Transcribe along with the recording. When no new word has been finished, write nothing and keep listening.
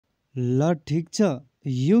ल ठिक छ।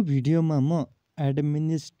 यो भिडियोमा म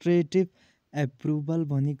एडमिनिस्ट्रेटिभ एप्रुभल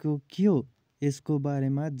भनेको के हो यसको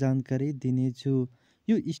बारेमा जानकारी दिनेछु।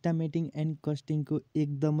 यो इस्टिमेटिङ एन्ड कस्टिङको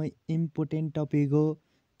एकदमै इम्पोर्टेन्ट टपिक हो।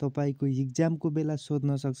 तपाईँको इक्जामको बेला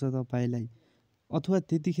सोध्न सक्छ तपाईँलाई, अथवा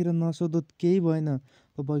त्यतिखेर नसोधोस् केही भएन,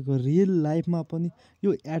 तपाईँको रियल लाइफमा पनि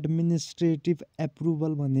यो एडमिनिस्ट्रेटिभ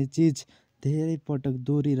एप्रुभल भन्ने चिज धेरै पटक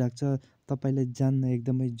दोहोरिरहेको छ। तपाईँलाई जान्न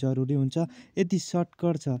एकदमै जरुरी हुन्छ। यति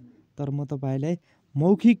सर्टकट छ, तर म तपाईँलाई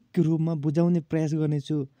मौखिक रूपमा बुझाउने प्रयास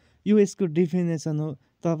गर्नेछु। यो यसको डेफिनेसन हो।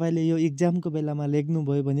 तपाईँले यो इक्जामको बेलामा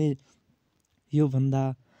लेख्नुभयो भने योभन्दा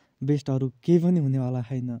बेस्ट अरू केही पनि हुनेवाला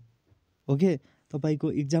छैन। ओके,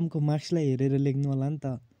 तपाईँको इक्जामको मार्क्सलाई हेरेर लेख्नु होला नि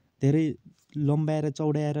त। धेरै लम्बाएर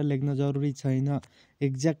चौडाएर लेख्न जरुरी छैन,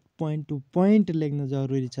 एक्ज्याक्ट पोइन्ट टु पोइन्ट लेख्न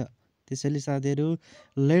जरुरी छ। त्यसैले साथीहरू,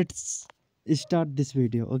 let's start this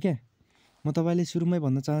video. Okay, म तपाईँले सुरुमै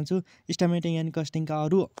भन्न चाहन्छु, इस्टिमेटिङ एन्ड कस्टिङका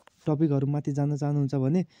अरू टपिकहरूमाथि जान चाहनुहुन्छ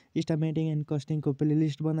भने इस्टिमेटिङ एन्ड कस्टिङको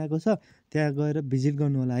प्लेलिस्ट बनाएको छ, त्यहाँ गएर भिजिट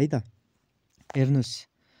गर्नु होला है त। हेर्नुहोस्,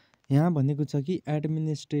 यहाँ भनेको छ कि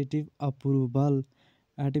एडमिनिस्ट्रेटिभ अप्रुभल।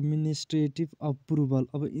 एडमिनिस्ट्रेटिभ अप्रुभल,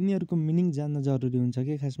 अब यिनीहरूको मिनिङ जान्न जरुरी हुन्छ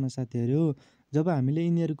कि खासमा साथीहरू। जब हामीले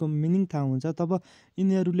यिनीहरूको मिनिङ थाहा हुन्छ तब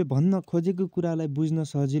यिनीहरूले भन्न खोजेको कुरालाई बुझ्न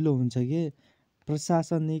सजिलो हुन्छ कि।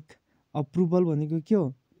 प्रशासनिक अप्रुभल भनेको के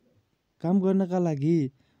हो? काम गर्नका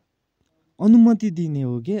लागि अनुमति दिने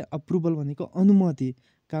हो कि। अप्रुभल भनेको अनुमति,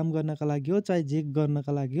 काम गर्नका लागि हो चाहे जे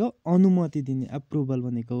गर्नका लागि हो, अनुमति दिने अप्रुभल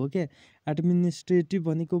भनेको हो के। एडमिनिस्ट्रेटिभ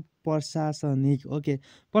भनेको प्रशासनिक। ओके,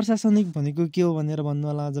 प्रशासनिक भनेको के हो भनेर भन्नु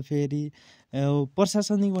होला अझ फेरि।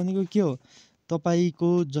 प्रशासनिक भनेको के हो? तपाईँको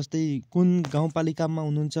जस्तै कुन गाउँपालिकामा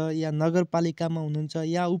हुनुहुन्छ, या नगरपालिकामा हुनुहुन्छ,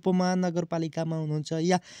 या उपमहानगरपालिकामा हुनुहुन्छ,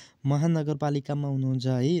 या महानगरपालिकामा हुनुहुन्छ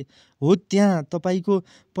है, हो त्यहाँ तपाईँको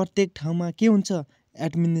प्रत्येक ठाउँमा के हुन्छ?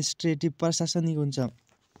 एडमिनिस्ट्रेटिभ प्रशासनिक हुन्छ।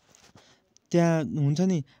 त्यहाँ हुन्छ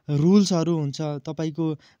नि रुल्सहरू हुन्छ। तपाईँको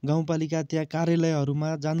गाउँपालिका त्यहाँ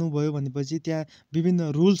कार्यालयहरूमा जानुभयो भनेपछि त्यहाँ विभिन्न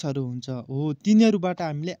रुल्सहरू हुन्छ, हो तिनीहरूबाट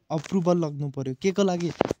हामीले अप्रुभल लग्नु पर्यो। के को लागि?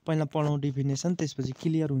 पहिला पढौँ डेफिनेसन, त्यसपछि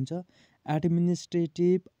क्लियर हुन्छ।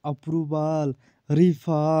 Administrative approval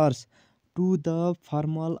refers to the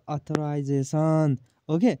formal authorisation,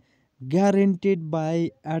 okay, guaranteed by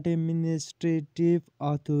administrative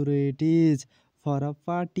authorities for a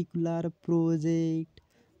particular project,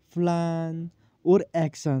 plan or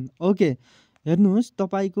action। Okay, हेर्नुहोस्,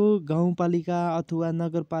 तपाईँको गाउँपालिका अथवा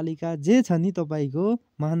नगरपालिका जे छ नि, तपाईँको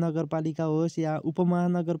महानगरपालिका होस् या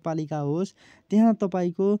उपमहानगरपालिका होस्, त्यहाँ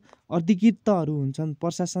तपाईँको अधिकृतहरू हुन्छन्,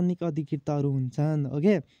 प्रशासनिक अधिकृतहरू हुन्छन्।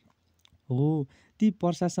 ओके, हो ती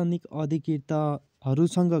प्रशासनिक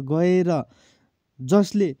अधिकृतहरूसँग गएर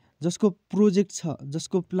जसको प्रोजेक्ट छ,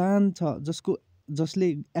 जसको प्लान छ, जसले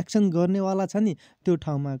एक्सन गर्नेवाला छ नि त्यो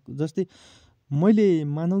ठाउँमा। जस्तै मैले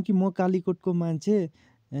मानौँ कि म कालीकोटको मान्छे,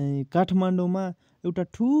 काठमाडौँमा एउटा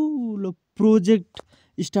ठुलो प्रोजेक्ट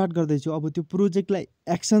स्टार्ट गर्दैछु। अब त्यो प्रोजेक्टलाई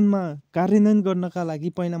एक्सनमा कार्यान्वयन गर्नका लागि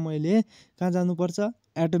पहिला मैले कहाँ जानुपर्छ?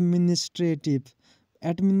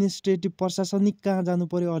 एडमिनिस्ट्रेटिभ प्रशासनिक कहाँ जानु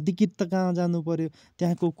पर्यो? अधिकृत कहाँ जानु पर्यो?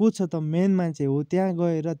 त्यहाँको को छ त? मेन मान्छे हो। त्यहाँ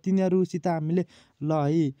गएर तिनीहरूसित हामीले ल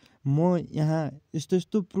है, म यहाँ यस्तो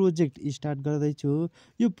यस्तो प्रोजेक्ट स्टार्ट गर्दैछु,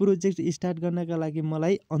 यो प्रोजेक्ट स्टार्ट गर्नका लागि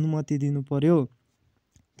मलाई अनुमति दिनु पर्यो।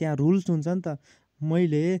 त्यहाँ रुल्स हुन्छ नि त।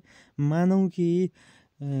 मैले मानौँ कि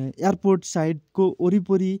एयरपोर्ट साइडको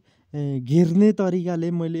वरिपरि घेर्ने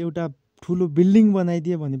तरिकाले मैले एउटा ठुलो बिल्डिङ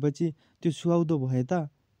बनाइदिएँ भनेपछि त्यो सुहाउँदो भयो त?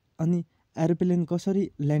 अनि एरोप्लेन कसरी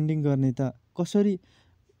ल्यान्डिङ गर्ने त? कसरी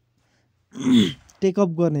टेकअप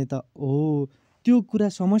गर्ने त? हो त्यो कुरा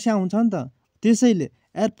समस्या हुन्छ नि त। त्यसैले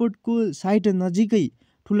एयरपोर्टको साइड नजिकै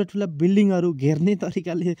ठुला बिल्डिङहरू घेर्ने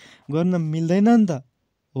तरिकाले गर्न मिल्दैन नि त।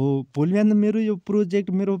 हो, भोलि बिहान मेरो यो प्रोजेक्ट,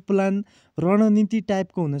 मेरो प्लान रणनीति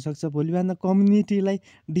टाइपको हुनसक्छ। भोलि बिहान कम्युनिटीलाई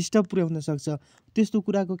डिस्टर्ब पुर्याउन सक्छ। त्यस्तो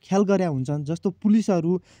कुराको ख्याल गरे हुन्छन्। जस्तो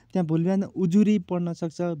पुलिसहरू त्यहाँ भोलि बिहान उजुरी पर्न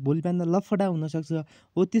सक्छ, भोलि बिहान लफडा हुनसक्छ।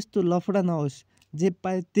 हो, त्यस्तो लफडा नहोस्। जे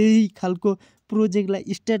पाए त्यही खालको प्रोजेक्टलाई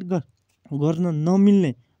स्टार्ट गर्न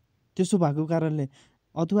नमिल्ने, त्यसो भएको कारणले,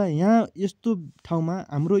 अथवा यहाँ यस्तो ठाउँमा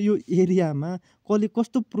हाम्रो यो एरियामा कसले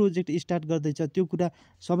कस्तो प्रोजेक्ट स्टार्ट गर्दैछ त्यो कुरा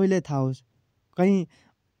सबैलाई थाहा होस्। कहीँ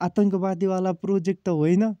आतङ्कवादीवाला प्रोजेक्ट त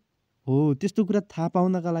होइन। हो, त्यस्तो कुरा थाहा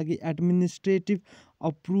पाउनका लागि एडमिनिस्ट्रेटिभ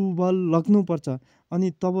अप्रुभल लग्नुपर्छ। अनि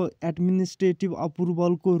तब एडमिनिस्ट्रेटिभ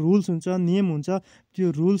अप्रुभलको रुल्स हुन्छ, नियम हुन्छ। त्यो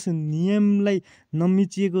रुल्स नियमलाई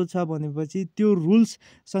नमिचिएको छ भनेपछि, त्यो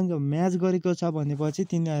रुल्ससँग म्याच गरेको छ भनेपछि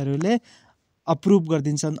तिनीहरूले अप्रुभ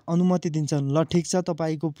गरिदिन्छन्, अनुमति दिन्छन्। ल ठिक छ,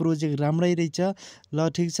 तपाईँको प्रोजेक्ट राम्रै रहेछ, ल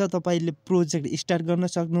ठिक छ, तपाईँले प्रोजेक्ट स्टार्ट गर्न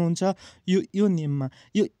सक्नुहुन्छ। यो नियममा,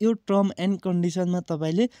 यो टर्म एन्ड कन्डिसनमा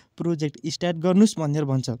तपाईँले प्रोजेक्ट स्टार्ट गर्नुहोस् भनेर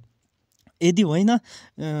भन्छ। यदि होइन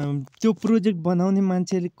त्यो प्रोजेक्ट बनाउने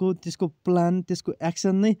मान्छेको त्यसको प्लान त्यसको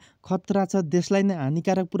एक्सन नै खतरा छ, देशलाई नै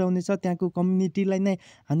हानिकारक पुर्याउनेछ, त्यहाँको कम्युनिटीलाई नै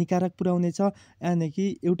हानिकारक पुर्याउनेछ, यानि कि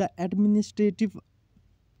एउटा एडमिनिस्ट्रेटिभ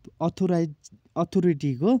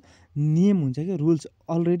अथोरिटीको नियम हुन्छ कि रुल्स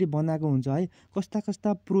अलरेडी बनाएको हुन्छ है। कस्ता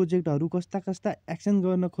कस्ता प्रोजेक्टहरू कस्ता कस्ता एक्सन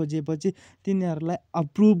गर्न खोजेपछि तिनीहरूलाई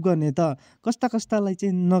अप्रुभ गर्ने त कस्ता कस्तालाई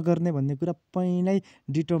चाहिँ नगर्ने भन्ने कुरा पहिल्यै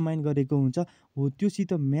डिटरमाइन गरेको हुन्छ। हो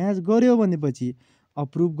त्योसित म्याच गऱ्यो भनेपछि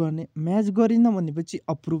अप्रुभ गर्ने, म्याच गरेन भनेपछि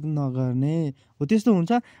अप्रुभ नगर्ने, हो त्यस्तो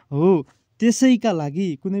हुन्छ। हो त्यसैका लागि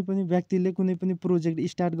कुनै पनि व्यक्तिले कुनै पनि प्रोजेक्ट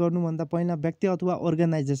स्टार्ट गर्नुभन्दा पहिला व्यक्ति अथवा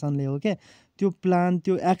अर्गनाइजेसनले हो क्या त्यो प्लान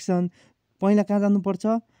त्यो एक्सन पहिला कहाँ जानुपर्छ,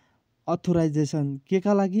 अथोराइजेसन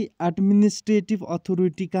केका लागि, एडमिनिस्ट्रेटिभ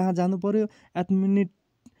अथोरिटी कहाँ जानु पर्यो।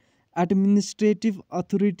 एडमिनिस्ट्रेटिभ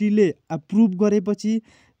अथोरिटीले एप्रुभ गरेपछि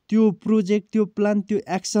त्यो प्रोजेक्ट त्यो प्लान त्यो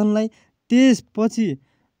एक्सनलाई त्यसपछि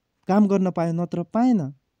काम गर्न पायो, नत्र पाएन,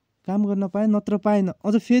 काम गर्न पायो नत्र पाएन।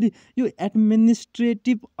 अझ फेरि यो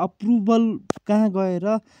एडमिनिस्ट्रेटिभ अप्रुभल कहाँ गएर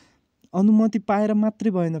अनुमति पाएर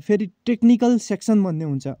मात्रै भएन, फेरि टेक्निकल सेक्सन भन्ने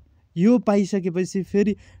हुन्छ। यो पाइसकेपछि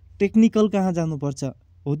फेरि टेक्निकल कहाँ जानुपर्छ,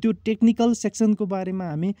 हो त्यो टेक्निकल सेक्सनको बारेमा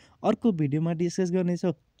हामी अर्को भिडियोमा डिस्कस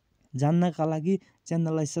गर्नेछौँ। जान्नका लागि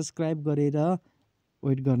च्यानललाई सब्सक्राइब गरेर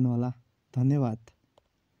वेट गर्नुहोला। धन्यवाद।